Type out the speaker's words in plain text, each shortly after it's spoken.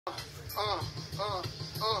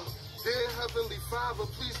Dear Heavenly Father,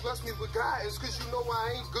 please bless me with guidance, cause you know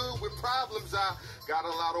I ain't good with problems. I got a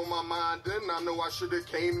lot on my mind and I know I should've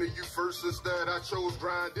came to you first, instead I chose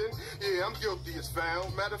grinding. Yeah, I'm guilty as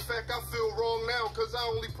found. Matter of fact, I feel wrong now, cause I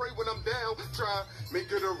only pray when I'm down. Try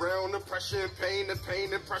make it around the pressure and pain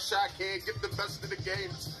and pressure. I can't get the best of the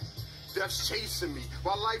games. Death's chasing me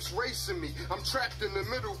while life's racing me. I'm trapped in the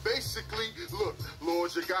middle, basically. Look,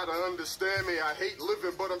 Lord, you gotta understand me. I hate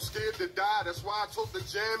living, but I'm scared to die. That's why I took the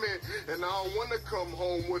jam in. And I don't wanna come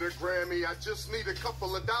home with a Grammy. I just need a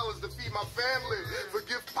couple of dollars to feed my family.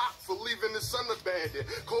 Forgive Pop for leaving his son abandoned.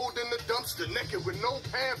 Cold in the dumpster, naked with no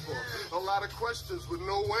pamper. A lot of questions with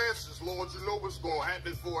no answers. Lord, you know what's gonna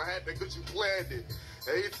happen before it happened, cause you planned it.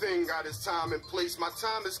 Everything got its time and place. My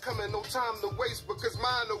time is coming, no time to waste, because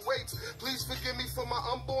mine awaits. Please forgive me for my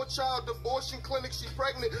unborn child. Abortion clinic, she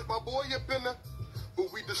pregnant. My boy up in her.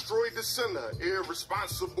 But we destroyed the sinner.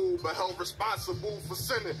 Irresponsible, but held responsible for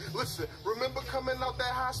sinning. Listen, remember coming out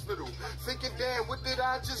that hospital, thinking, damn, what did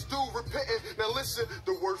I just do? Repenting. Now listen,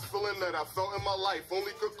 the worst feeling that I felt in my life,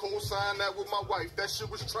 only could co-sign that with my wife. That shit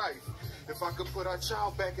was trife. If I could put our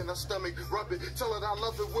child back in her stomach, rub it, tell it I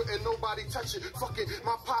love it, wouldn't nobody touch it. Fuck it,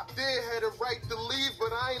 my pop did had a right to leave,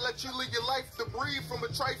 but I ain't let you live your life to breathe from a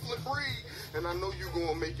trifling breed. And I know you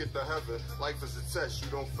gonna make it to heaven. Life is a test,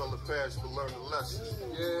 you don't fail it past to learn the lesson.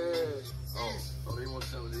 Yeah. Oh, they want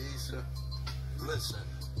some of the Easter? Listen.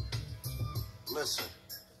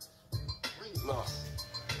 Look.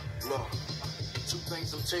 Two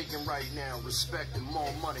things I'm taking right now, respect and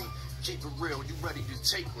more money. Keep it real, you ready to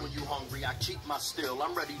take when you hungry. I keep my still,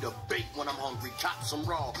 I'm ready to bake when I'm hungry. Cop some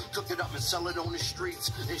raw, cook it up and sell it on the streets.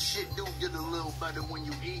 And shit do get a little better when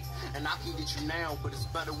you eat. And I can get you now, but it's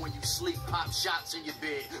better when you sleep. Pop shots in your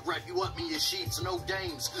bed, wrap you up in your sheets. No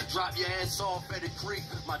games, drop your ass off at a creek.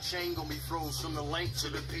 My chain gon' be froze from the length to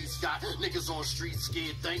the piece. Got niggas on street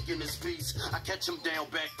scared thinking it's peace. I catch them down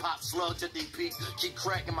back, pop slugs at they peak. Keep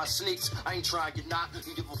cracking my sneaks, I ain't trying to get knocked.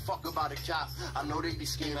 You give a fuck about a cop, I know they be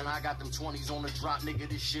scheming. I got them 20s on the drop, nigga,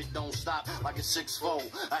 this shit don't stop like a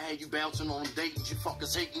 6-4. I had you bouncing on them dating, you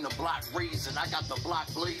fuckers hating the block raising. I got the block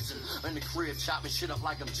blazing, in the crib chopping shit up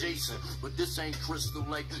like I'm Jason. But this ain't Crystal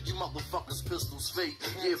Lake, you motherfuckers pistols fake.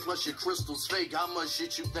 Yeah, plus your crystals fake, how much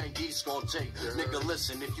shit you think East gonna take? Nigga,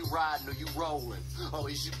 listen, if you riding or you rolling, or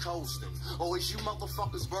is you coasting, or is you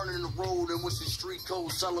motherfuckers burning the road and what's the street code,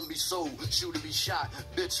 selling be sold, shoot to be shot,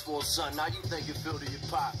 bitch for a son, now you think it filled to your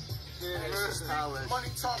pot. Money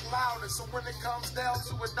talk louder, so when it comes down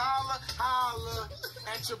to $1, holla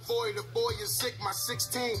at your boy. The boy is sick, my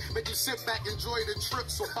 16. Make you sit back, enjoy the trip,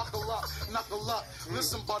 so buckle up, knuckle up.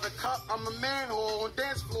 Listen, buttercup, I'm a manhole on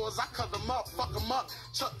dance floors. I cut them up, fuck them up.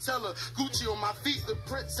 Chuck Taylor, Gucci on my feet. The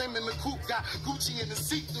Prince, same in the coupe, got Gucci in the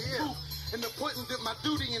seat. The proof in the pudding, did my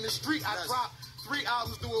duty in the street. I dropped 3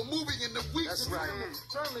 albums, do a movie in the week. That's right.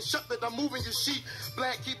 German shut that I'm moving your sheet.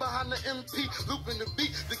 Black key behind the MP, looping the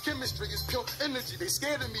beat. The chemistry is pure energy. They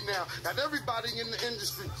scared of me now. Got everybody in the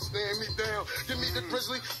industry staring me down. Give me the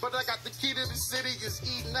grizzly, but I got the key to the city. Is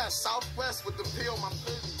eating that Southwest with the pill. My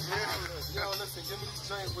Yo, listen, give me the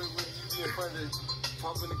joint when you be in front of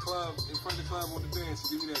pop in the club, on the bench.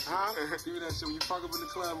 Give me that shit. Give me that shit. When you park up in the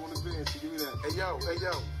club on the bench, give me that. Hey yo.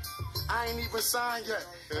 I ain't even signed yet,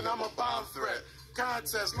 and I'm a bomb threat.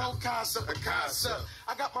 Contest, no concept, a concept.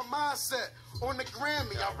 I got my mindset on the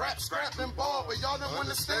Grammy. I rap, scrap, and ball, but y'all don't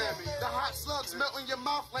understand me. The hot slugs melt in your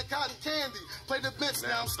mouth like cotton candy. Play the bench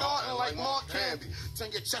now, I'm starting like Mark Candy.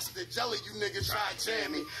 Turn your chest to jelly, you niggas try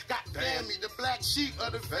jam me. God damn me, the black sheep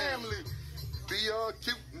of the family. Be all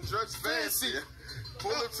cute and dressed fancy.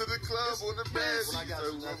 Pull up to the club on the bed.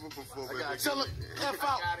 Tell him F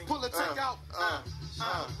out, pull a take out.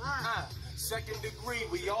 Second degree,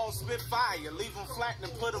 we all spit fire. Leave them flat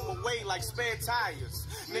and put them away like spare tires.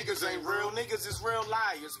 Niggas ain't real, niggas is real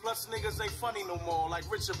liars. Plus niggas ain't funny no more like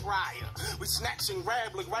Richard Pryor. We snatch and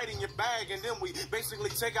grab, look right in your bag, and then we basically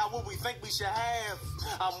take out what we think we should have.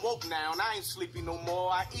 I'm woke now, and I ain't sleepy no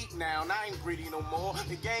more. I eat now, and I ain't greedy no more.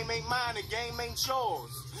 The game ain't mine, the game ain't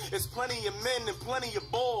yours. It's plenty of men and plenty of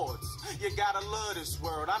boards. You gotta love this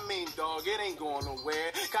world, I mean, dog, it ain't going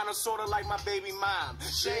nowhere. Kinda sorta like my baby mom,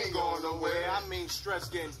 she ain't going nowhere. I mean, stress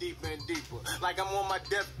getting deeper and deeper. Like I'm on my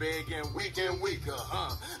deathbed getting weaker and weaker,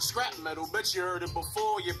 Scrap metal, bet you heard it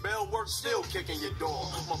before. Your bell work still kicking your door,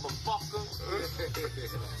 motherfucker.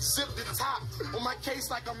 Sip the top on my case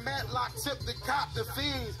like a matlock. Tip the cop, the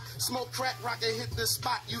fiends. Smoke crack, rocket hit the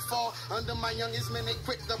spot. You fall under my youngest man, they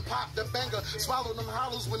quick to pop the banger. Swallow them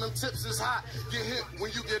hollows when them tips is hot. Get hit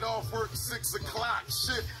when you get off work 6 o'clock.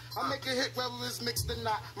 Shit, I make a hit whether it's mixed or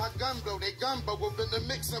not. My gun blow, they gun blow within the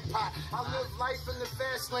mixing pot. I live life in the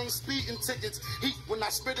fast lane, speeding tickets. Heat when I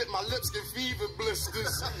spit it, my lips get fever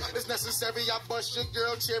blisters. It's necessary, I bust your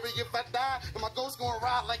girl cherry. If I die, and my ghost gonna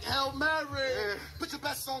ride like Hail Mary. Put your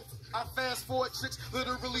best on. I fast forward chicks,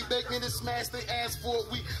 literally beg me to smash they ass for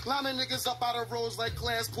a week. Lining niggas up out of rows like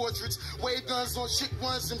class portraits. Wave guns on chick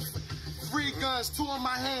ones and free guns. 2 on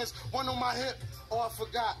my hands, 1 on my hip. Oh, I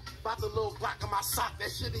forgot about the little block of my sock,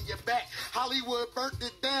 that shit in your back. Hollywood burnt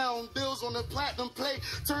it down. Bills on the platinum plate,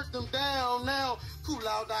 turned them down. Now, cool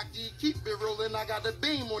out, Aki, keep it rolling. I got a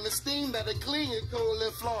beam on the steam that'll clean and cold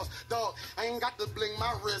and floss. Dog, I ain't got to bling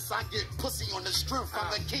my wrist. I get pussy on the strength.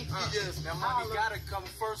 I'm the kinkiest. Now, money gotta come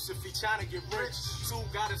first if he tryna get rich. 2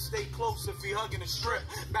 gotta stay close if he hugging a strip.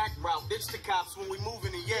 Back route, ditch the cops when we move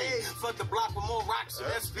in the yay. Flood the block with more rocks than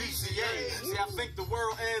SBCA. See, I think the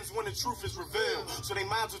world ends when the truth is revealed. So they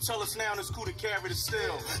minds will tell us now it's cool to carry the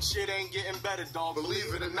steel. Shit ain't getting better, dog,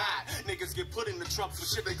 believe it or not. Niggas get put in the trunk for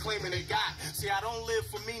shit they claiming they got. See, I don't live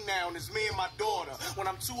for me now, and it's me and my daughter. When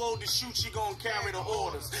I'm too old to shoot, she gon' carry the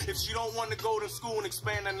orders. If she don't want to go to school and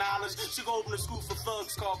expand her knowledge, she go open a school for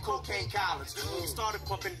thugs called Cocaine College. When we started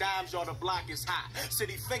pumping dimes, y'all, the block is hot.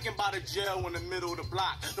 City thinking about a jail in the middle of the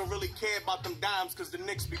block. Don't really care about them dimes cause the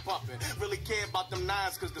Knicks be pumping. Really care about them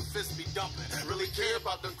nines cause the fists be dumping. Really care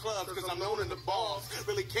about them clubs cause I'm known in the bars.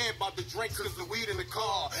 Really care about the drinks cause the weed in the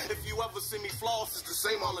car. If you ever see me floss, it's the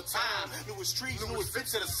same all the time. New as trees, new as fit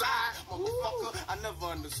to the side. Motherfucker, I never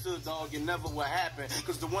understood, dog, it never would happen.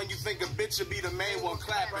 Cause the one you think a bitch should be the main one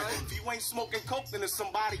clapping. If you ain't smoking coke, then it's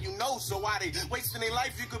somebody you know. So why they wasting their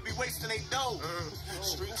life, you could be wasting their dough.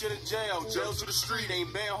 Street to the jail, jail to the street.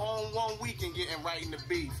 Ain't been home 1 week and getting right in the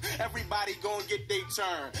beef. Everybody gonna get their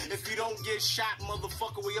turn. If you don't get shot,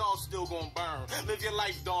 motherfucker, we all still gonna burn. Live your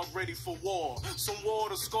life, dog, ready for war. Some war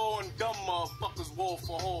to score and dumb motherfuckers war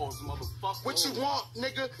for whores, motherfucker. What you want,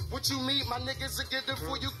 nigga? What you need? My niggas will get it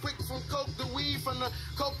for you quick. From coke to weed, from the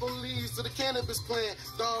cocoa leaves to the cannabis plant.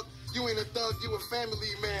 Dog, you ain't a thug, you a family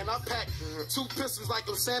man. I pack 2 pistols like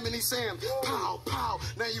a Sammy Sam. Pow, pow.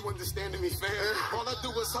 Now you understanding me, fam. All I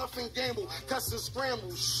do is huff and gamble, cuss and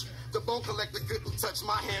scramble. Shh. The bone collector couldn't touch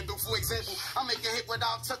my handle. For example, I make a hit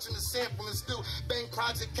without touching the sample and still bang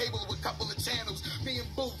project cable with a couple of channels. Me and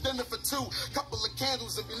Boo dinner for 2, couple of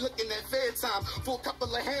candles and be looking at fair time for a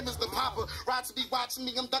couple of hammers. The popper ride to be watching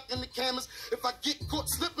me, I'm ducking the cameras. If I get caught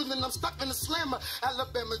slipping, then I'm stuck in the slammer.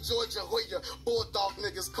 Alabama, Georgia, Hoya, Bulldog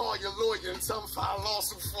niggas, call your lawyer and tell them file a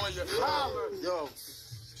lawsuit for you. Yo.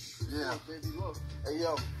 Yeah, baby, look. Hey,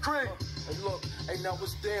 yo. Craig. Hey, look. Hey, now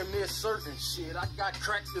it's damn near certain shit. I got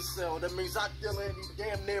crack to sell. That means I deal any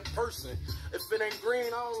damn near person. If it ain't green, I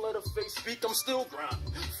don't let a face speak. I'm still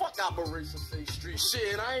grinding. Fuck Operation Safe Street.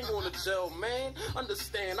 Shit, I ain't going to jail, man.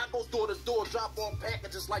 Understand, I go door to door, drop off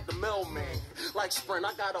packages like the mailman. Like Sprint,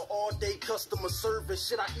 I got an all-day customer service.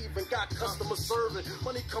 Shit, I even got customer service.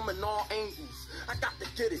 Money coming all angles. I got to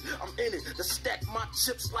get it. I'm in it. To stack my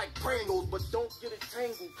chips like Pringles, but don't get it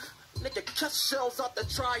tangled. Nigga, cut shells out the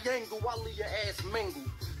triangle while leave your ass mangled.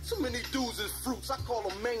 Too many dudes is fruits, I call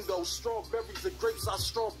them mangoes. Strawberries and grapes, I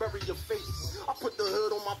strawberry your face. I put the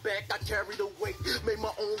hood on my back, I carry the weight. Made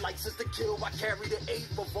my own license to kill, I carry the 8.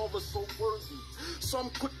 Revolver so worthy. So I'm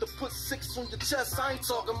quick to put 6 on your chest. I ain't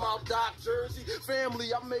talking about Doc Jersey.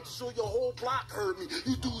 Family, I make sure your whole block heard me.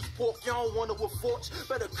 You dudes pork, y'all want to afford.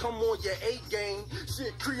 Better come on your A game.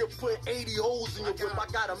 Shit, Kriya put 80 holes in your whip. I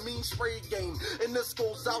got a mean spray game. And this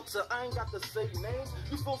goes out to, I ain't got to say names.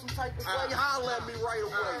 You feel some type of way, holler at me right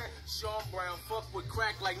away. Sean Brown, fuck with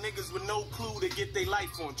crack like niggas with no clue to get their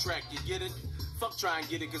life on track. You get it? Fuck try and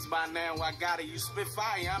get it, cause by now I got it. You spit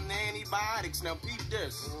fire, I'm the antibiotics. Now peep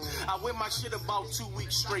this. I wear my shit about 2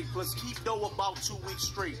 weeks straight. Plus keep dough about 2 weeks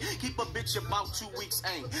straight. Keep a bitch about 2 weeks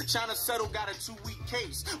ain't. Tryna settle got a 2-week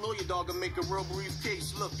case. Lawyer dog will make a real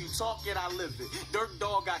briefcase. Look, you talk it, I live it. Dirt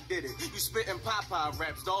dog, I did it. You spittin' Popeye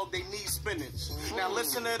raps, dog, they need spinach. Now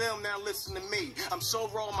listen to them, now listen to me. I'm so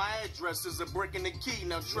raw, my address is a brick in the key.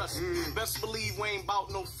 Now trust me, best believe we ain't bout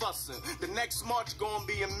no fussin'. The next march gonna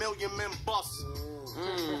be 1 million men bustin'.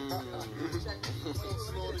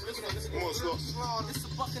 It's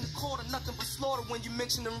a buck in the quarter, nothing but slaughter when you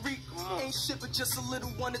mention them reap. Ain't shit but just a little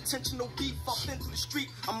one attention, no beef. I've been through the street,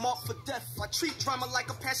 I'm marked for death. I treat drama like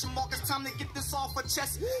a passion mark, it's time to get this off my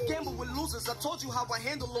chest. Gamble with losers, I told you how I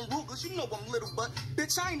handle them Rugers. You know I'm little, but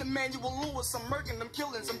bitch, I ain't Emmanuel Lewis. I'm murking, I'm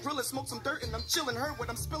killing, I'm drilling, smoke some dirt, and I'm chilling. Heard what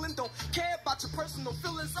I'm spilling, don't care about your personal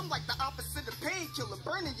feelings. I'm like the opposite of painkiller,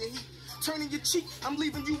 burning your heat, turning your cheek. I'm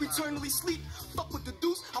leaving you eternally sleep. Fuck with with the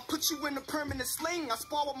deuce, I'll put you in a permanent sling. I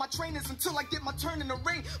spar with my trainers until I get my turn in the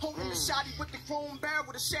ring. Holding the shotty with the chrome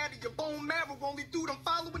barrel to shatter your bone marrow. Only dude I'm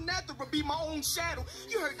following after will be my own shadow.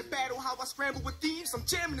 You heard the battle, how I scramble with thieves. I'm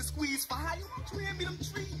jamming the squeeze for how you jam me them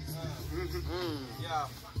trees.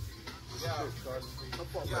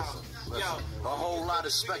 A whole lot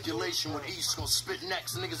of speculation with East gonna spit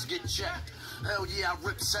next, niggas get checked. Hell yeah, I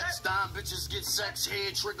rip sex, dime bitches get sex,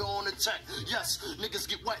 head trigger on the tech. Yes, niggas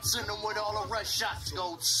get wet, send them with all the red shots.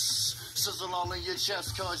 Go sizzle all in your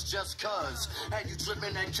chest, cuz, just cuz. Hey, you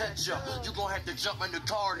dripping that ketchup, you gon' have to jump in the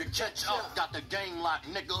car to catch up. Got the game locked,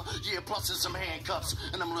 nigga, yeah, plus in some handcuffs.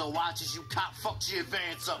 And them little watches you cop, fuck your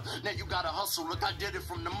advance up. Now you gotta hustle, look, I did it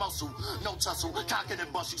from the muscle. No tussle, cock it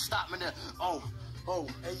and bust, you stop me there.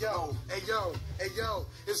 Hey yo,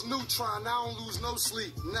 it's Neutron, I don't lose no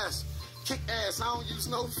sleep. Ness, kick ass, I don't use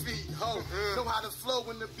no feet. Know how to flow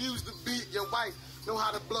and abuse the beat. Your wife know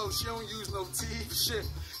how to blow, she don't use no teeth. Shit,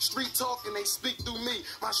 street talking, they speak through me.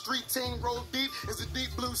 My street team roll deep, it's a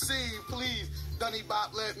deep blue sea. Please, Dunny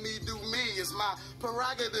Bop, let me do me. It's my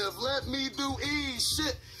prerogative, let me do E.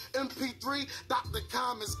 Shit. MP3, Dr.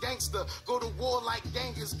 Commons gangster. Go to war like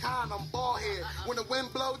Genghis Khan, I'm bald head. When the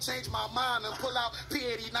wind blow, change my mind and pull out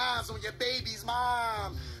P89s on your baby's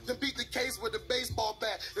mom. Then beat the case with a baseball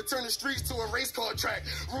bat to turn the streets to a race car track.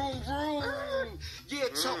 Room, room. Yeah,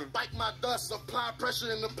 chump, bite my dust. Apply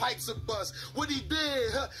pressure in the pipes of bust. What he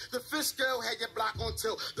did, the fish scale had your block on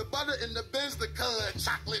tilt. The butter in the Benz, the cud,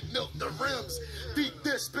 chocolate milk, the rims. Deep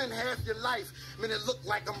dish, spend half your life. Man, it look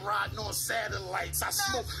like I'm riding on satellites. I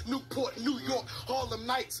smoke Newport, New York, Harlem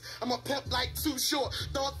Nights. I'm a pimp like Too Short.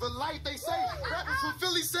 Thought for life, they say. Rappers from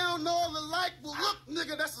Philly sound all alike. Well, look,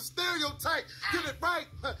 nigga, that's a stereotype. Get it right.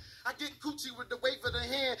 I get coochie with the wave of the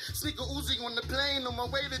hand. Sneaker Uzi on the plane on my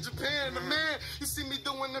way to Japan. The man, you see me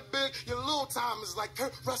doing the big. Your little time is like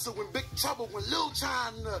Kurt Russell in Big Trouble when Lil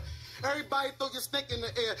China. Everybody throw your stink in the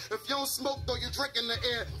air. If you don't smoke, throw your drink in the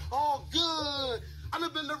air. All good. I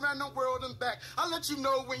done been around the world and back. I'll let you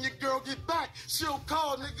know when your girl get back. She'll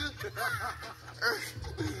call, nigga.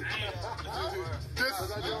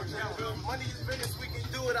 Money is business, we can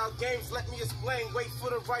do it. Our games, let me explain. Wait for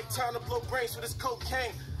the right time to blow brains for this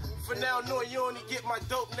cocaine. For now, knowing you only get my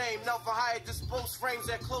dope name. Now for hire, dispose frames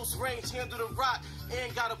at close range. Handle the rock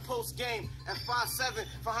and got a post game at 5'7"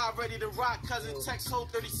 for how ready to rock. Cousin text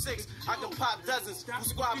hold 36. I can pop dozens. Who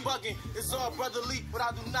squad bugging? It's all brotherly, but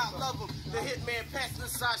I do not love them. The hitman passing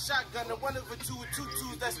inside shotgun. And one of the two with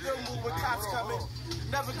 2-2s that still move when cops coming.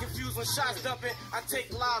 Never confused when shots dumping. I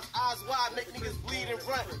take lives, eyes wide, make niggas bleed and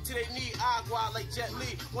run till they need agua like Jet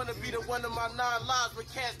Li. Wanna be the one of my 9 lives, but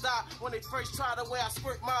cats die when they first try the way I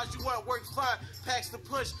squirt mines. You want work fine, packs to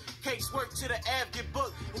push, cakes work to the ab get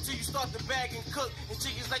booked until you start to bag and cook. And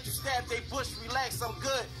chickens like you stab they bush, relax, I'm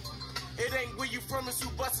good. It ain't where you from, it's who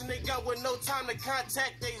bustin' they gun with no time to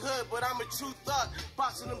contact they hood. But I'm a true thug,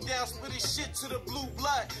 boxing them down, split his shit to the blue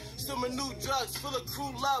blood. Still my new drugs, full of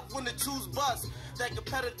crew love when the twos bust. That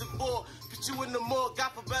competitive ball, put you in the morgue,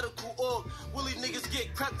 alphabetical org. Willie niggas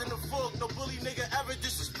get crept in the fork. No bully nigga ever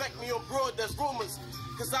disrespect me on broad, that's rumors.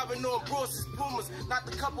 Cause I've been on bros as boomers, not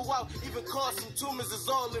the couple out, even cause some tumors is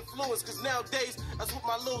all influence. Cause nowadays, that's what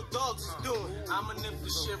my little dogs is doing. I'ma nip the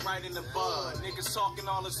shit right in the bud. Niggas talking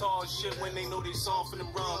all this hard shit when they know they soft in the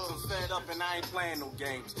runs. I'm fed up and I ain't playing no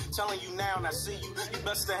games. Telling you now and I see you, you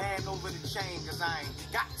best to hand over the chain. Cause I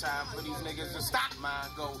ain't got time for these niggas to stop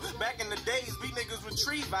mine go. Back in the days, we niggas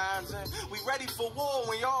retrieve vines and we ready for war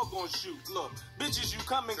when y'all gon' shoot. Look, bitches, you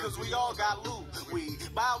coming cause we all got loot. We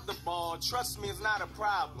bout the ball, trust me, it's not a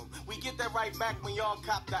problem. We get that right back when y'all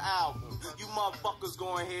cop the album. You motherfuckers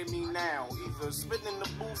gonna hear me now. Either spitting in the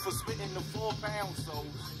booth or spitting in the 4 pounds. So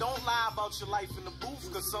don't lie about your life in the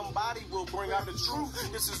booth, cause somebody will bring out the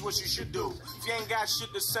truth. This is what you should do. If you ain't got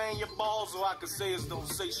shit to say in your balls, all I can say is don't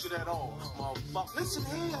say shit at all, motherfucker. Listen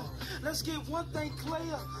here, let's get one thing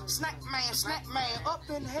clear. Snap man, up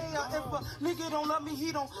in here. If a nigga don't love me,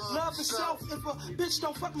 he don't love himself. If a bitch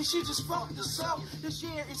don't fuck me, she just fuck herself. This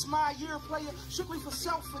year, it's my year, player. Strictly for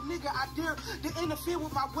self, a nigga, I dare to interfere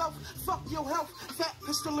with my wealth. Fuck your health, fat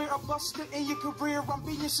pistoler, a buster in your career. I'm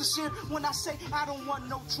being sincere when I say I don't want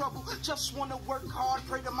no trouble. Just wanna work hard,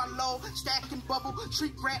 pray to my Lord, stack and bubble.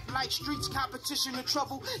 Treat rap like streets, competition and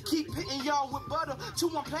trouble. Keep hitting y'all with butter,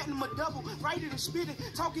 2-1 platinum a double. Write it and spit it,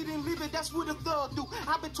 talk it and live it, that's what a thug do.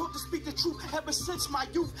 I've been taught to speak the truth ever since my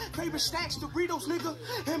youth. Favorite stacks Doritos, nigga,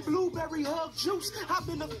 and blueberry hug juice. I've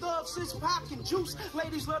been a thug since Pop and Juice.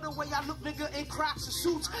 Ladies love the way I look, nigga, in Crocs and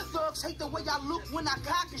suits. Thugs hate the way I look when I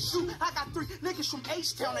cock and shoot. I got 3 niggas from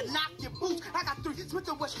H-Town to knock your boots. I got 3 Smith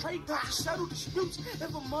 & West trade guns to settle disputes. If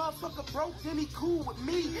a motherfucker broke, then he cool with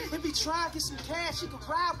me. If he try to get some cash, he can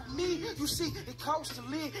ride with me. You see, it costs to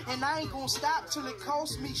live, and I ain't gonna stop till it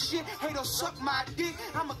costs me shit. Haters suck my dick.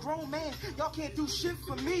 I'm a grown man. Y'all can't do shit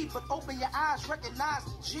for me, but open your eyes, recognize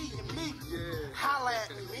the G in me. Yeah. Holla at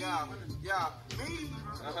me. Me?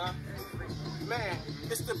 Man,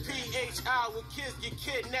 it's the PHI when kids get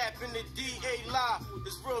kidnapped in the DA lie.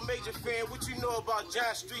 It's real major fan. What you know about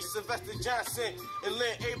John Street, Sylvester Johnson, and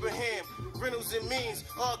Lynn Abraham? Reynolds and Means,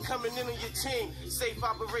 all coming in on your team. Safe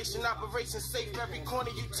operation safe. Every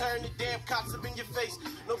corner you turn, the damn cops up in your face.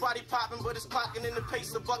 Nobody popping, but it's clocking in the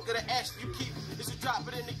pace. A bucket of ash you keep. It's a drop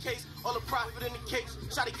it in the case. All the profit in the case.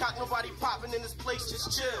 Shotty cock, nobody popping in this place.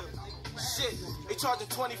 Just chill. Shit, they charging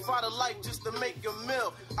 25 to life just to make a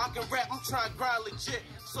meal. I can rap, I'm trying to grind legit.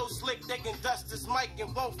 So slick they can dust this mic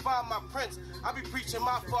and won't find my prints. I be preaching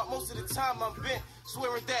my fault most of the time I'm bent.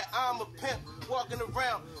 Swearing that I'm a pimp. Walking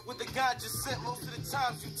around with the guy just sent. Most of the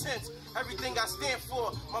times you tense. Everything I stand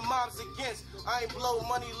for, my mom's against. I ain't blow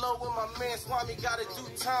money low when my man Swami gotta do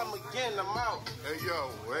time again. I'm out. Hey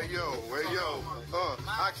yo.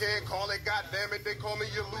 I can't call it, goddammit. They call me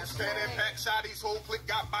your loose cannon. Pack shotties, whole clique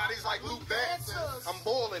got bodies like Luke Dancers. I'm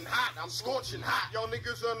boiling hot, I'm scorching hot. Y'all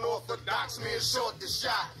niggas unorthodox, me and short the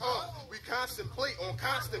shot. We contemplate on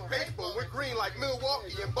constant paper. We're green like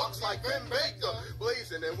Milwaukee and Bucks like Ben Baker.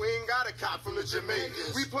 Blazing and we ain't got a cop from the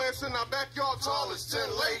Jamaicans. We plants in our backyard tall as 10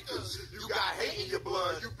 Lakers. You got hate in your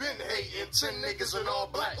blood, you been hating. 10 niggas in all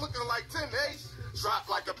black, looking like 10 ace. Drop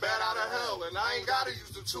like a bat out of hell, and I ain't gotta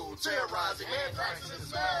use the tool. Terrorizing, anthrax in the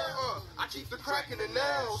smell. I keep the crack in the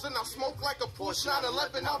nails, and I smoke like a Porsche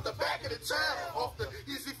 911 out the back of the town. Off the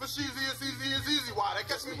easy for cheesy, as easy as easy. Why? They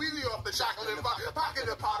catch me wheezy off the chocolate and vodka.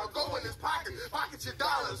 Pocket the pot, go in his pocket. Pocket your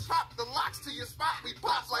dollars, pop the locks to your spot. We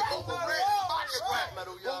pops like over red. Pocket rap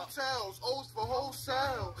metal, y'all. Hotels, O's for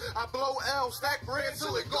wholesale. I blow L, stack bread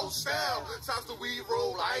till it goes stale. Sounds the weed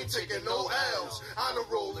roll, I ain't taking no L's. On the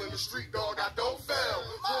roll in the street, dog, I don't fail.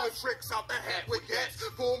 Pulling tricks out the hat with gats.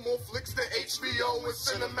 Pull more flicks than HBO and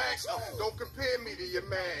Cinemax. Don't compare me to your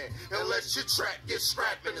man and let your track get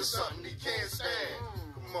scrapped into something he can't stand.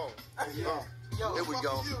 Come on. Yo, Here we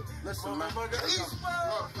go. Listen, man.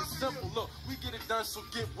 It's simple, look, we get it done, so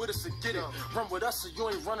get with us and get it. Run with us, so you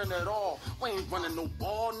ain't running at all. We ain't running no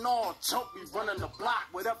ball, no. Chump, we running the block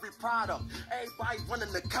with every product. Everybody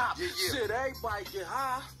running the cop. Shit, everybody get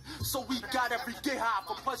high. So we got every get high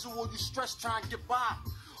for pleasure or you stress trying to get by.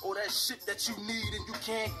 Or that shit that you need and you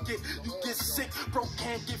can't get. You get sick, bro,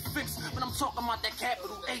 can't get fixed. But I'm talking about that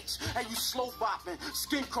capital H. And you slow bopping,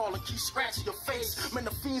 skin crawling, keep scratching your face. Man, the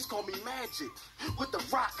fiends call me magic. With the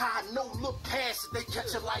rock, I know, look past it. They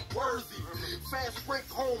catch it like worthy. Fast break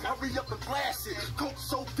home, hurry up and blast it. Coke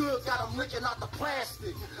so good, got them licking out the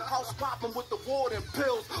plastic. House popping with the water and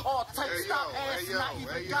pills. All tight, stop ass, not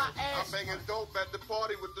even got ass. I'm banging dope at the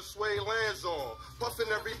party with the suede lands on. Puffing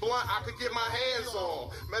every blunt I could get my hands on.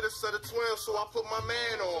 Met a set of twins, so I put my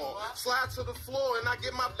man on. Slide to the floor and I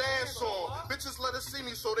get my dance on. Bitches let us see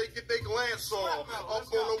me so they get their glance on. Up on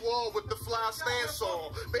the wall with the fly stance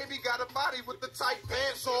on. Baby got a body with the tight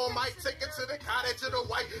pants on. Might take it to the cottage of the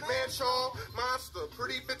white mansion. Monster,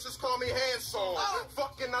 pretty bitches call me handsome.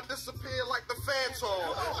 Fucking I disappear like the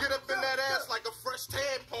phantom. Get up in that ass like a fresh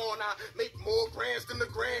tampon. I make more grands than the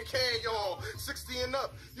Grand Canyon. 60 and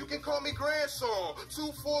up, you can call me grandson.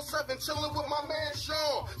 247 chilling with my man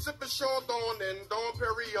Sean. Sipping Sean Dawn and Dawn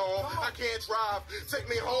Perignon. I can't drive, take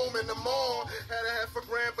me home in the mall. Had a half a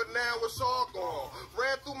grand, but now it's all gone.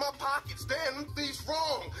 Ran through my pockets, damn, them thieves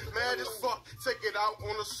wrong. Mad as fuck, take it out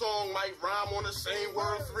on a song. Might rhyme on the same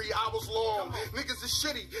word 3 hours long. Niggas is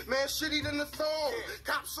shitty, man, shitty than the thong.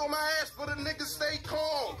 Cops on my ass, but a nigga stay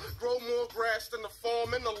calm. Grow more grass than the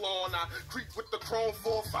farm in the lawn. I creep with the chrome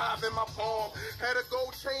 4-5 in my palm. Had a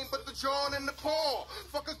gold chain, but the John in the palm.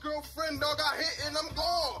 Fuck a girlfriend, dog, I hit and I'm gone.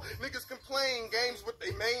 Niggas complain games with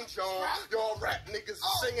they main John. Y'all rap niggas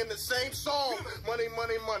singing the same song. Money,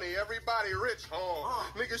 money, money, everybody rich,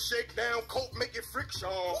 Niggas shake down, coke, make it friction.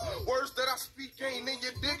 Words that I speak ain't in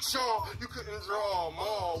your diction. You couldn't draw them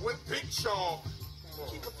all with Big Sean.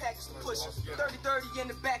 Keep a package to push. 30-30 in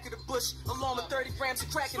the back of the bush. Along with 30 grams of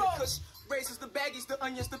crack in the cush. Razors, the baggies, the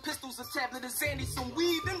onions, the pistols, a tablet of Zandy, some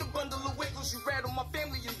weed, and a bundle of wiggles. You rattle my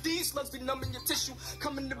family and these slugs be numbing your tissue.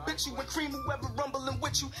 Coming to bitch you and cream whoever rumbling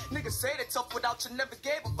with you. Niggas say they tough without you, never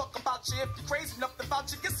gave a fuck about you. If you're crazy enough to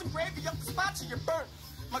vouch you, get some gravy up the spot you, you're burnt.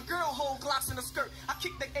 My girl hold Glocks in her skirt. I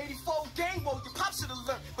kick the 84 gang, whoa, your pop should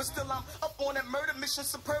alert. But still I'm up on that murder mission,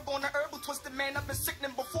 superb on the herbal twisted man. I've been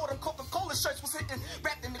sickening before the Coca-Cola shirts was hitting.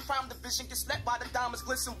 Wrapped in the crime division, get slapped by the diamonds,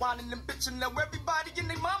 glisten, whining and bitching. Now everybody in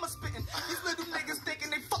their mama spitting. These little niggas thinking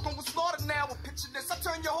they fucking with slaughter now. Well, picture this, I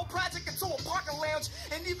turn your whole project into a parking lounge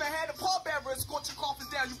and even had a pallbearer escort your coffin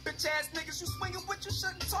down. You bitch ass niggas, you swinging with, you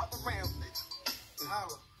shouldn't talk around.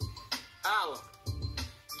 Holla.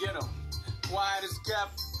 Get 'em. Quiet as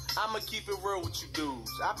kept. I'ma keep it real with you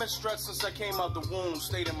dudes. I've been stressed since I came out the womb,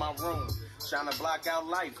 stayed in my room. Trying to block out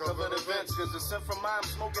life, cover the vents, cause the scent from mine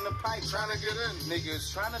smoking the pipe. Trying to get in.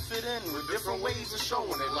 Niggas trying to fit in with different ways of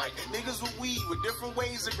showing it. Like niggas with weed with different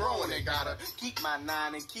ways of growing it. Gotta keep my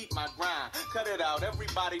nine and keep my grind. Cut it out,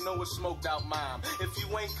 everybody know it's smoked out mine. If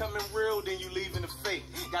you ain't coming real, then you leaving the fake.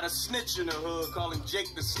 Got a snitch in the hood, call him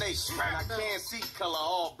Jake the Snake. And I can't see color,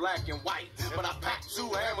 all black and white. But I pack 2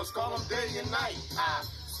 hammers, call them day and night. I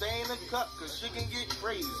stay in the cut, cause shit can get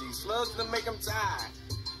crazy. Slugs to make them tired.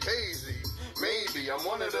 Hazy. Maybe I'm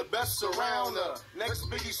one of the best around. Next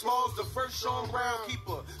Biggie Smalls, the first Sean Brown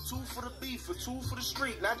keeper. 2 for the beef, or 2 for the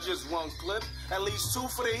street. Not just 1 clip, at least 2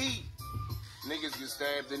 for the heat. Niggas get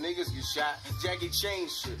stabbed and niggas get shot. Jackie Chain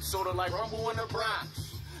shit, sorta like Rumble in the Bronx.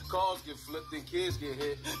 Cars get flipped and kids get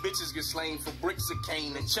hit. Bitches get slain for bricks of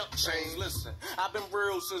cane and chump chains. Listen, I've been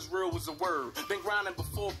real since real was a word. Been grinding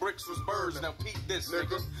before bricks was birds. Now peep this,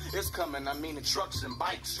 nigga. It's coming, I mean the trucks and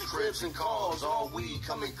bikes, cribs and cars. All weed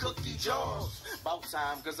come in cookie jars. About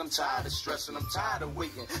time, cause I'm tired of stressing. I'm tired of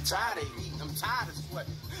waiting, tired of eating, I'm tired of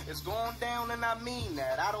sweating. It's going down and I mean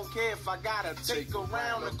that. I don't care if I gotta take a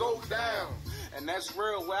round to go down. And that's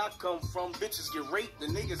real where I come from. Bitches get raped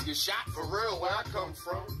and niggas get shot. For real, where I come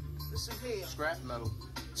from. Listen here. Scrap metal.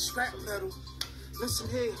 Scrap metal. Listen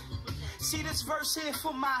here. See this verse here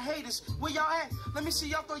for my haters. Where y'all at? Let me see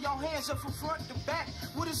y'all throw y'all hands up from front to back.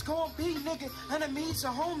 What it's gonna be, nigga? Enemies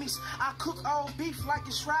or homies. I cook all beef like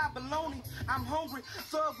it's fried bologna. I'm hungry.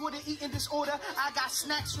 Thug with an eating disorder. I got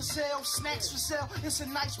snacks for sale, snacks for sale. It's a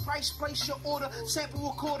nice price. Place your order. Sample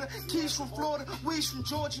recorder. Keys from Florida. Weeds from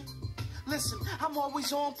Georgia. Listen, I'm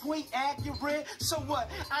always on point, accurate. So what?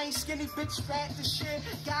 I ain't skinny, bitch, fat to shit.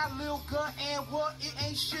 Got a little gut and what? It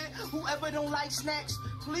ain't shit. Whoever don't like snacks,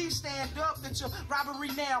 please stand up. It's a robbery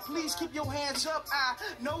now. Please keep your hands up. I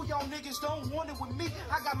know y'all niggas don't want it with me.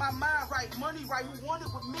 I got my mind right, money right. Who want it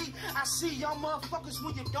with me? I see y'all motherfuckers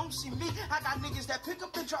when you don't see me. I got niggas that pick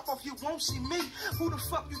up and drop off. You won't see me. Who the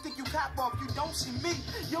fuck you think you cop off? You don't see me.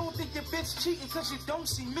 You don't think your bitch cheating cause you don't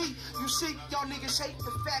see me. You see, y'all niggas hate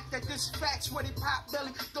the fact that this facts where they pop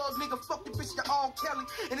belly. Thug nigga, fuck the bitch to all Kelly.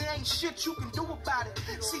 And it ain't shit you can do about it.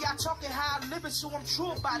 See, I talking how I live it, so I'm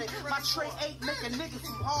true about it. My tray ain't make a nigga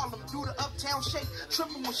from Harlem do the uptown shake,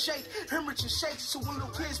 triple and shake, hemorrhage and shake. So when little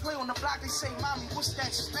kids play on the block, they say, "Mommy, what's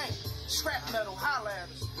that stank?" Scrap metal, holla at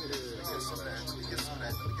us. Let me get some of that. Let me get some of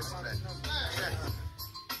that. Let me get some of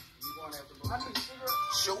that.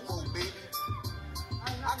 Showboat, baby.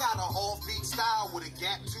 I got an offbeat style with a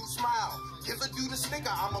gap tooth smile. Give a dude a snicker,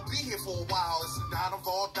 I'ma be here for a while. It's the Don of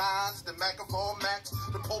all Dons, the Mac of all Macs,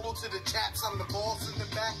 the Polo to the chaps, I'm the boss in the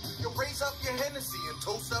back. You raise up your Hennessy and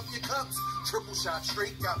toast up your cups. Triple shot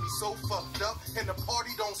straight got me so fucked up, and the party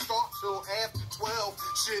don't start till after 12.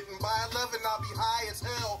 Shit, and by 11 I'll be high as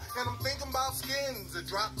hell. And I'm thinking about skins, the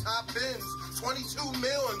drop top bins, 22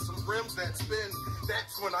 mil and some rims that spin.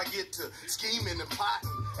 That's when I get to scheming and plotting.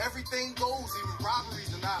 Everything goes, even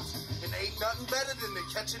robberies and ops. And ain't nothing better than to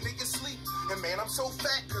catch a nigga sleep. And man, I'm so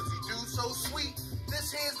fat cause he do so sweet.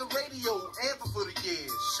 This here's the radio anthem for the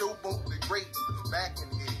years. Showboat the great back in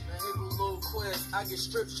here. Here go a little quiz. I get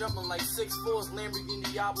stripped jumping like 6'4". Lamborghini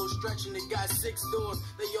Diablo stretching, it got 6 doors.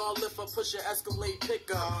 They all lift up, push your Escalade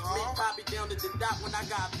pickup. Me Poppy down to the dot when I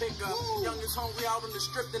got pickup. Youngest hungry out on the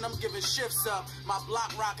strip, then I'm giving shifts up. My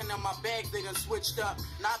block rocking on my bags, they done switched up.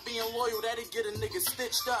 Not being loyal, that'll get a nigga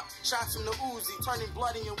stitched up. Shots from the Uzi, turning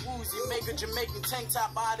bloody and woozy. Make a Jamaican tank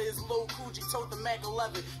top out of his low Coogee, tote the Mac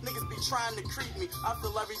 11. Niggas be trying to creep me. I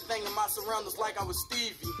feel everything in my surroundings like I was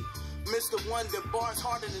Stevie. Mr. Wonder, bars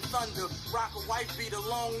harder than thunder. Rock a white beater,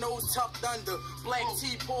 long nose, tough thunder. Black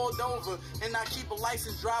tea poured over, and I keep a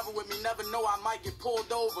licensed driver with me. Never know I might get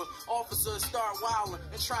pulled over. Officers start wildin'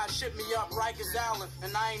 and try to ship me up Rikers Island.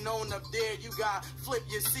 And I ain't known up there, you got flip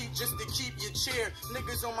your seat just to keep your chair.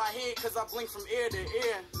 Niggas on my head cause I blink from ear to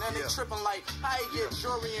ear. Now they tripping like, how you get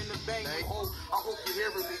jury in the bank? I hope you're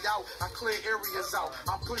hearing me out. I clear areas out.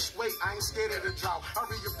 I push weight, I ain't scared of the drought. I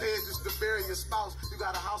read your page just to bury your spouse. You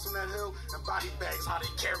got a house on that hill and body bags, how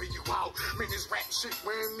they carry you out. Man, this rap shit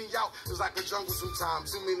wearing me out. It's like a jungle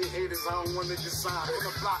sometimes. Too many haters, I don't wanna get signed. On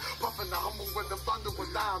the block, puffing the humble with the bundle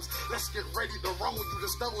with dimes. Let's get ready to run with you to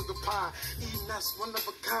stumble the pine. Eating that's one of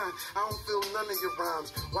a kind. I don't feel none of your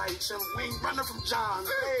rhymes. White chim, we ain't running from John.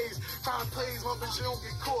 Plays, trying plays, one but you don't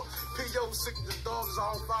get caught. P.O. sick the dogs,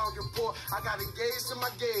 I don't file your report. I got engaged to my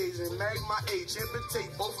gaze and married my age.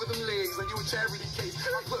 Amputate both of them legs, and you a charity case.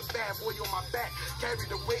 I put bad boy on my back, carry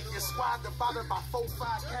the weight. Your squad divided by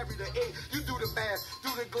 4-5, carry the 8. You do the math, do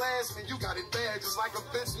the glass, man, you got it bad. Just like a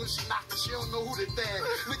bitch when she knocked it, she don't know who the dad.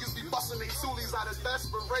 Niggas be busting they toolies out of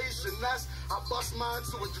desperation. That's I bust mine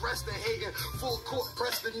to address the hating. Full court,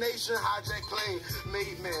 press the nation, hijack claim.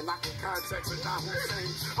 Made man, knocking contacts with Don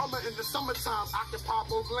Hussein. I'm in the summertime, occupy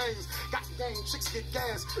both lanes. Got game, chicks get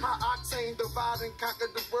gas. High octane, divide and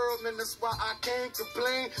conquer the world, and that's why I can't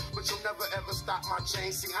complain. But you'll never ever stop my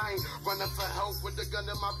chain. See, I ain't running for help with a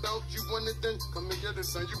gun in my belt. You want it then? Come and get it,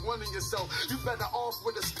 son. You wanting yourself. You better off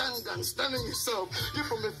with a stun gun, stunning yourself. You're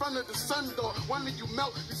from in front of the sun, dog. One of you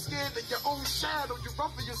melt. You scared of your own shadow. You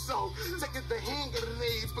run for yourself. Take it the hand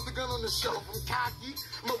grenades, put the gun on the shelf. I'm cocky.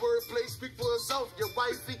 My wordplay speak for itself. Your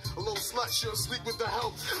wifey, a little slut, she'll sleep with the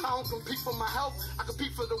help. I don't compete for my health. I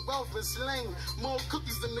compete for the wealth and slang. More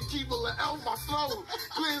cookies than the Keeble and Elf. My flow.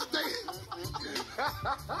 Clear as day.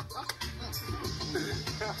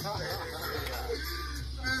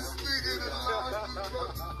 This nigga is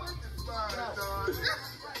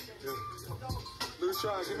Let's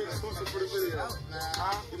try. Give me exclusive for the video.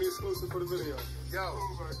 Huh? Give me exclusive for the video. Yo,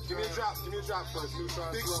 give me a drop. Give me a drop first.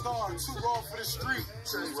 Big Star, too raw for the street.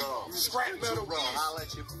 Too raw. Scrap metal Too raw. I'll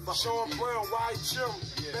let you Sean Brown, White Jim,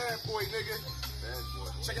 Yeah. Bad boy, nigga. Bad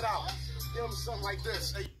boy. Check it out. Give him something like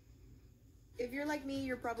this. Hey. If you're like me,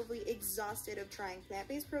 you're probably exhausted of trying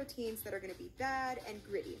plant-based proteins that are going to be bad and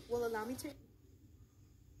gritty. Well, allow me to...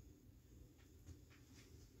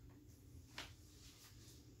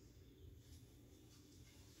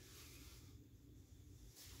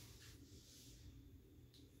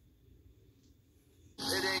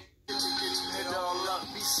 It ain't getting it all up.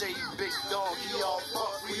 We say big dog, he all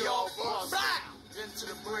buck, we all bust. Into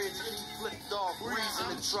the bridge, and he flipped off. Breeze in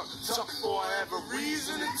the truck, tuck for I have a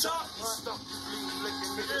reason to tuck. Stuck you bleed,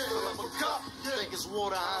 licking niggas fill up a cup. Think it's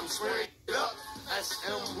water, I'm spraying it up.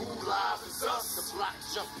 SM, who live is us. The block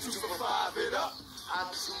jump 2 for 5 it up.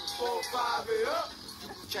 I 2 4 5 it up. You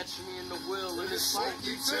can catch me in the wheel and it's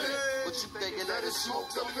smoky tinted. But you thinking that it's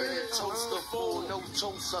smoked up in it. Toaster full, no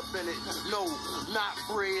toast up in it. No, not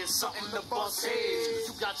bread, something to bust heads.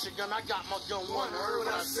 You got your gun, I got my gun. One heard what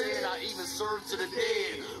I said, I even served to the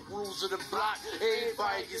dead. Rules of the block,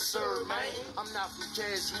 everybody get served, man. I'm not from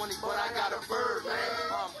cash money, but I got a bird, man.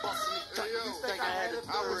 I'm busting the cut, you think I had a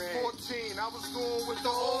third hand. I was 14, I was going with the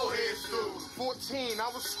old heads through. 14, I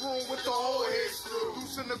was screwing with the old heads through.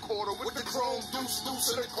 Loose in the quarter with the chrome deuce.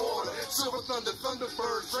 Loose in the corner, Silver Thunder,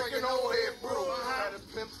 Thunderbird, drinking old head brew. Had a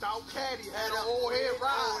pimped out caddy, had an old head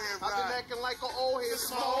ride. I've been acting like an old head,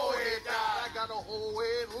 my old head died. I got an old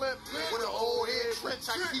head lip with an old head trench.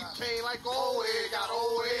 I keep cane like old head, got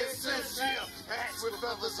old head sense. Hats with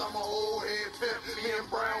feathers, I'm an old head pimp. Me and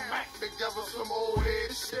Brown Mac together some old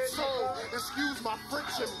head shit. So, excuse my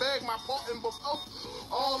French and beg my pardon, but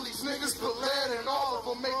all these niggas put lead in all of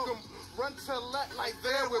them, make them run to let like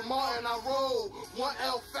there with Martin I roll.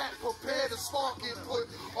 1L fat, prepared to spark it. Put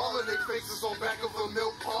all of their faces on back of a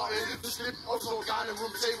milk carton. The slip also dining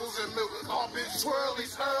room tables and milk carpet.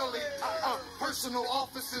 Swirlies early. Personal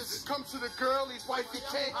offices. Come to the girlies. Wifey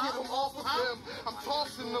can't get them off of them. I'm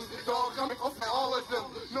tossing them, dog. I'm off all of them.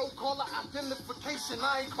 No caller identification.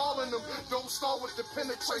 I ain't calling them. Don't start with the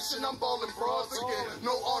penetration. I'm balling broads again.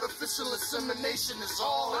 No artificial insemination. It's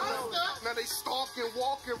all in them. Now they stalking,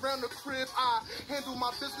 walking around the crib. I handle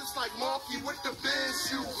my business like Marky with the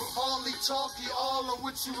biz. You hardly talky, all of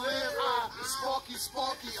what you live. I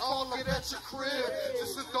sparky, all of it at your crib.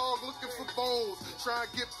 Just a dog looking for bones. Try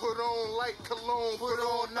to get put on like cologne, put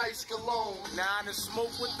on nice cologne. Now I done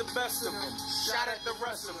smoke with the best of them, shot at the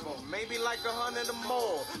rest of them. Maybe like 100 or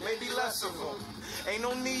more, maybe less of them. Ain't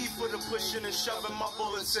no need for the pushing and shoving my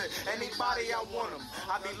bullets in anybody I want them.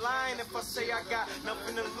 I'd be lying if I say I got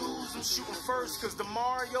nothing to lose. I'm shooting first, cause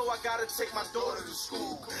tomorrow I gotta take my daughter to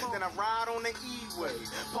school. Then I ride on the E-way,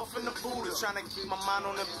 puffing the Buddha, trying to keep my mind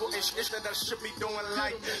on the important shit that I should be doing,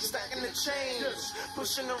 like stacking the change,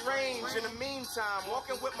 pushing the range. In the meantime,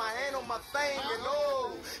 walking with my hand on my thing, and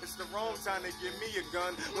oh, it's the wrong time to give me a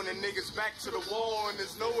gun when the niggas back to the wall and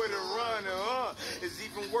there's nowhere to run. It's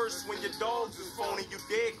even worse when your dogs is phony. You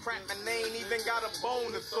dead crap and they ain't even got a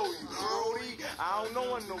bone to throw you. Brody, I don't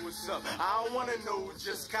know, I know what's up. I don't wanna know who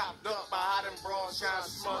just copped up. I hide them broad shine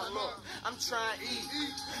smug. Look, I'm trying to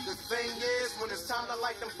eat. The thing is, when it's time to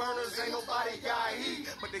light them burners, ain't nobody got heat.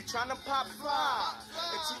 But they trying to pop fly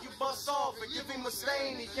until you bust off and give him a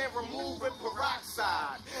stain he can't remove with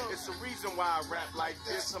peroxide. It's the reason why I rap like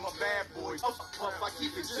this. I'm a bad boy. I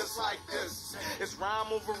keep it just like this. It's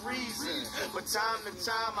rhyme over reason. But time to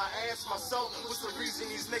time I ask myself, what's the reason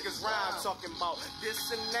these niggas rhyme? Talking about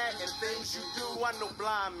this and that and things you do. I know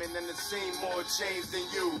blind men and it seem more changed than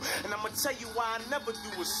you. And I'ma tell you why I never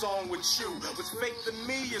do a song with you. What's fake to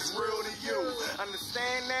me is real to you.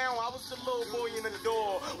 Understand now? I was the little boy in the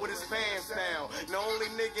door with his pants down. The only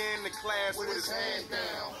nigga in the class with his hand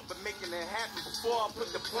down. But making it happen before I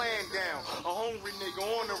put the plan down. A hungry nigga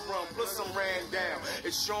on the run, plus I'm ran down.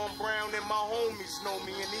 It's Sean Brown and my homies know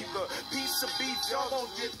me. And either piece of beef, y'all gon'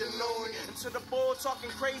 get to know me. Until the boy talking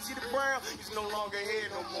crazy to Brown, he's no longer here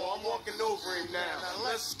no more. I'm walking over him now.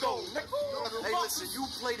 Let's go, nigga. Hey, listen, you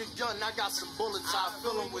play the gun, I got some bullets, I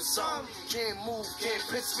fill them with some. Can't move, can't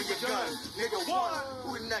pitch for your gun. Nigga, one,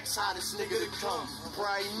 who the next hottest nigga to come?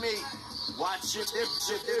 Probably me. Watch it, if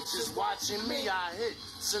just watching me, I hit.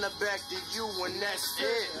 Send it back to you and that's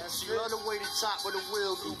it. She love the way the top of the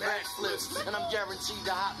wheel do backflips. And I'm guaranteed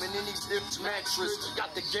to hop in any dipped mattress.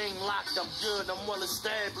 Got the game locked, I'm good, I'm well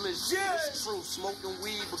established. Yeah. It's true, smoking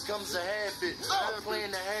weed becomes a habit. I'm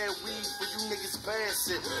playing to have weed for you niggas pass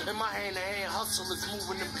it. And my hand-to-hand hustle is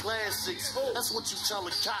moving them classics. That's what you tell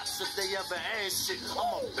the cops if they ever ask shit.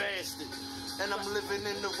 I'm a bastard. And I'm living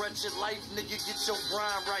in the wretched life, nigga, get your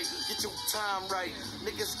grind right, get your time right.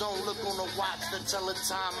 Niggas don't look on the watch to tell the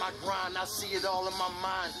time I grind, I see it all in my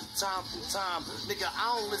mind, time for time. Nigga,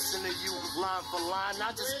 I don't listen to you line for line,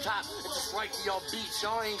 I just cop and just write to y'all beats,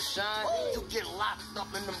 y'all ain't shine. You get locked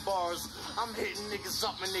up in them bars, I'm hitting niggas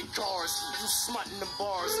up in their cars, you smutting them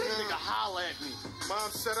bars, nigga, holla at me.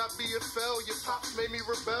 Mom said I'd be a failure, pops made me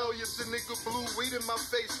rebellious, the nigga blew weed in my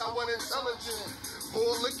face, I wasn't intelligent.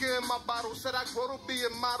 More liquor in my bottle, said I grow to be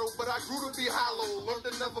a model, but I grew to be hollow, learned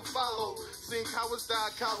to never follow. Seen cowards die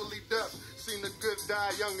cowardly death, seen the good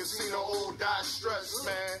die young and seen the old die stressed,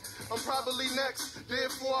 man. I'm probably next,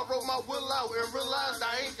 therefore I wrote my will out and realized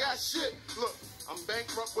I ain't got shit. Look, I'm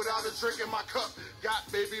bankrupt without a drink in my cup, got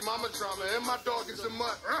baby mama drama and my dog is a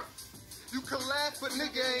mutt. You can laugh, but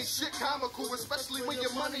nigga ain't shit comical, especially when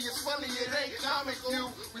your money is funny, it ain't comic view.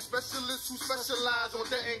 We specialists who specialize on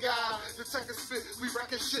dead and guys. The tech is fit, we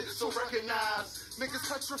wrecking shit, so recognize. Niggas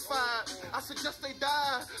petrified, I suggest they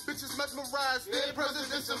die. Bitches mesmerized, dead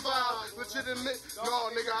presidents involved. Legitimate, no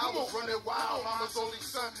nigga, I was running wild. Mama's only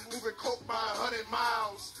son, moving coke by 100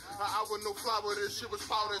 miles. I would no flower, this shit was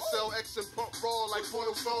powder, sell X and pump raw like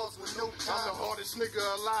porno stars with no time. I'm the hardest nigga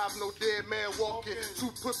alive, no dead man walking. 2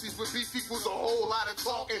 pussies with beef equals a whole lot of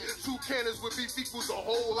talking. 2 cannons with beef equals a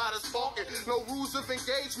whole lot of sparking. No rules of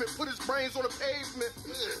engagement, put his brains on the pavement.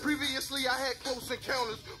 Previously I had close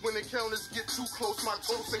encounters. When encounters get too close, my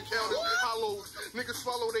close encounters hollow. Niggas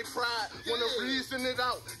swallow their pride, wanna reason it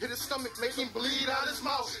out. Hit his stomach, make him bleed out his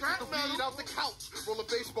mouth. Get the weed out the couch, roll a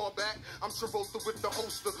baseball bat. I'm Travolta with the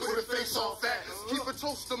holster, with a face all fat. Keep a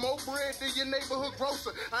toaster, more bread than your neighborhood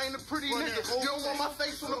grocer. I ain't a pretty nigga, you don't want my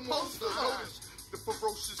face on a poster. Notice, the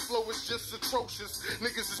ferocious flow is just atrocious.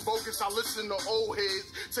 Niggas is bogus, I listen to old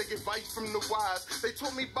heads, take advice from the wise. They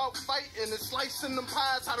told me about fighting and slicing them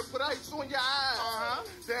pies, how to put ice on your eyes.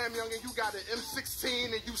 Damn youngin', you got an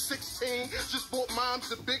M16 and you 16. Just bought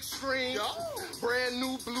mom's a big screen. Brand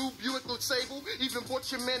new blue Buick LeSable. Even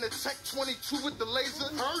bought your man a Tech 22 with the laser.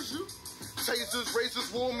 Heard you. Tasers,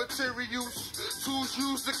 razors, war materials. Tools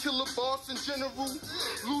used to kill a boss in general.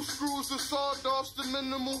 Loose screws of sawdust, the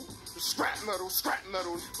minimal. Scrap metal, scrap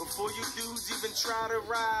metal. Before you dudes even try to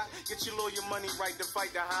ride, get your lawyer money right to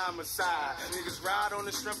fight the homicide. Niggas ride on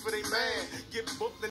the strength of they man. Get booked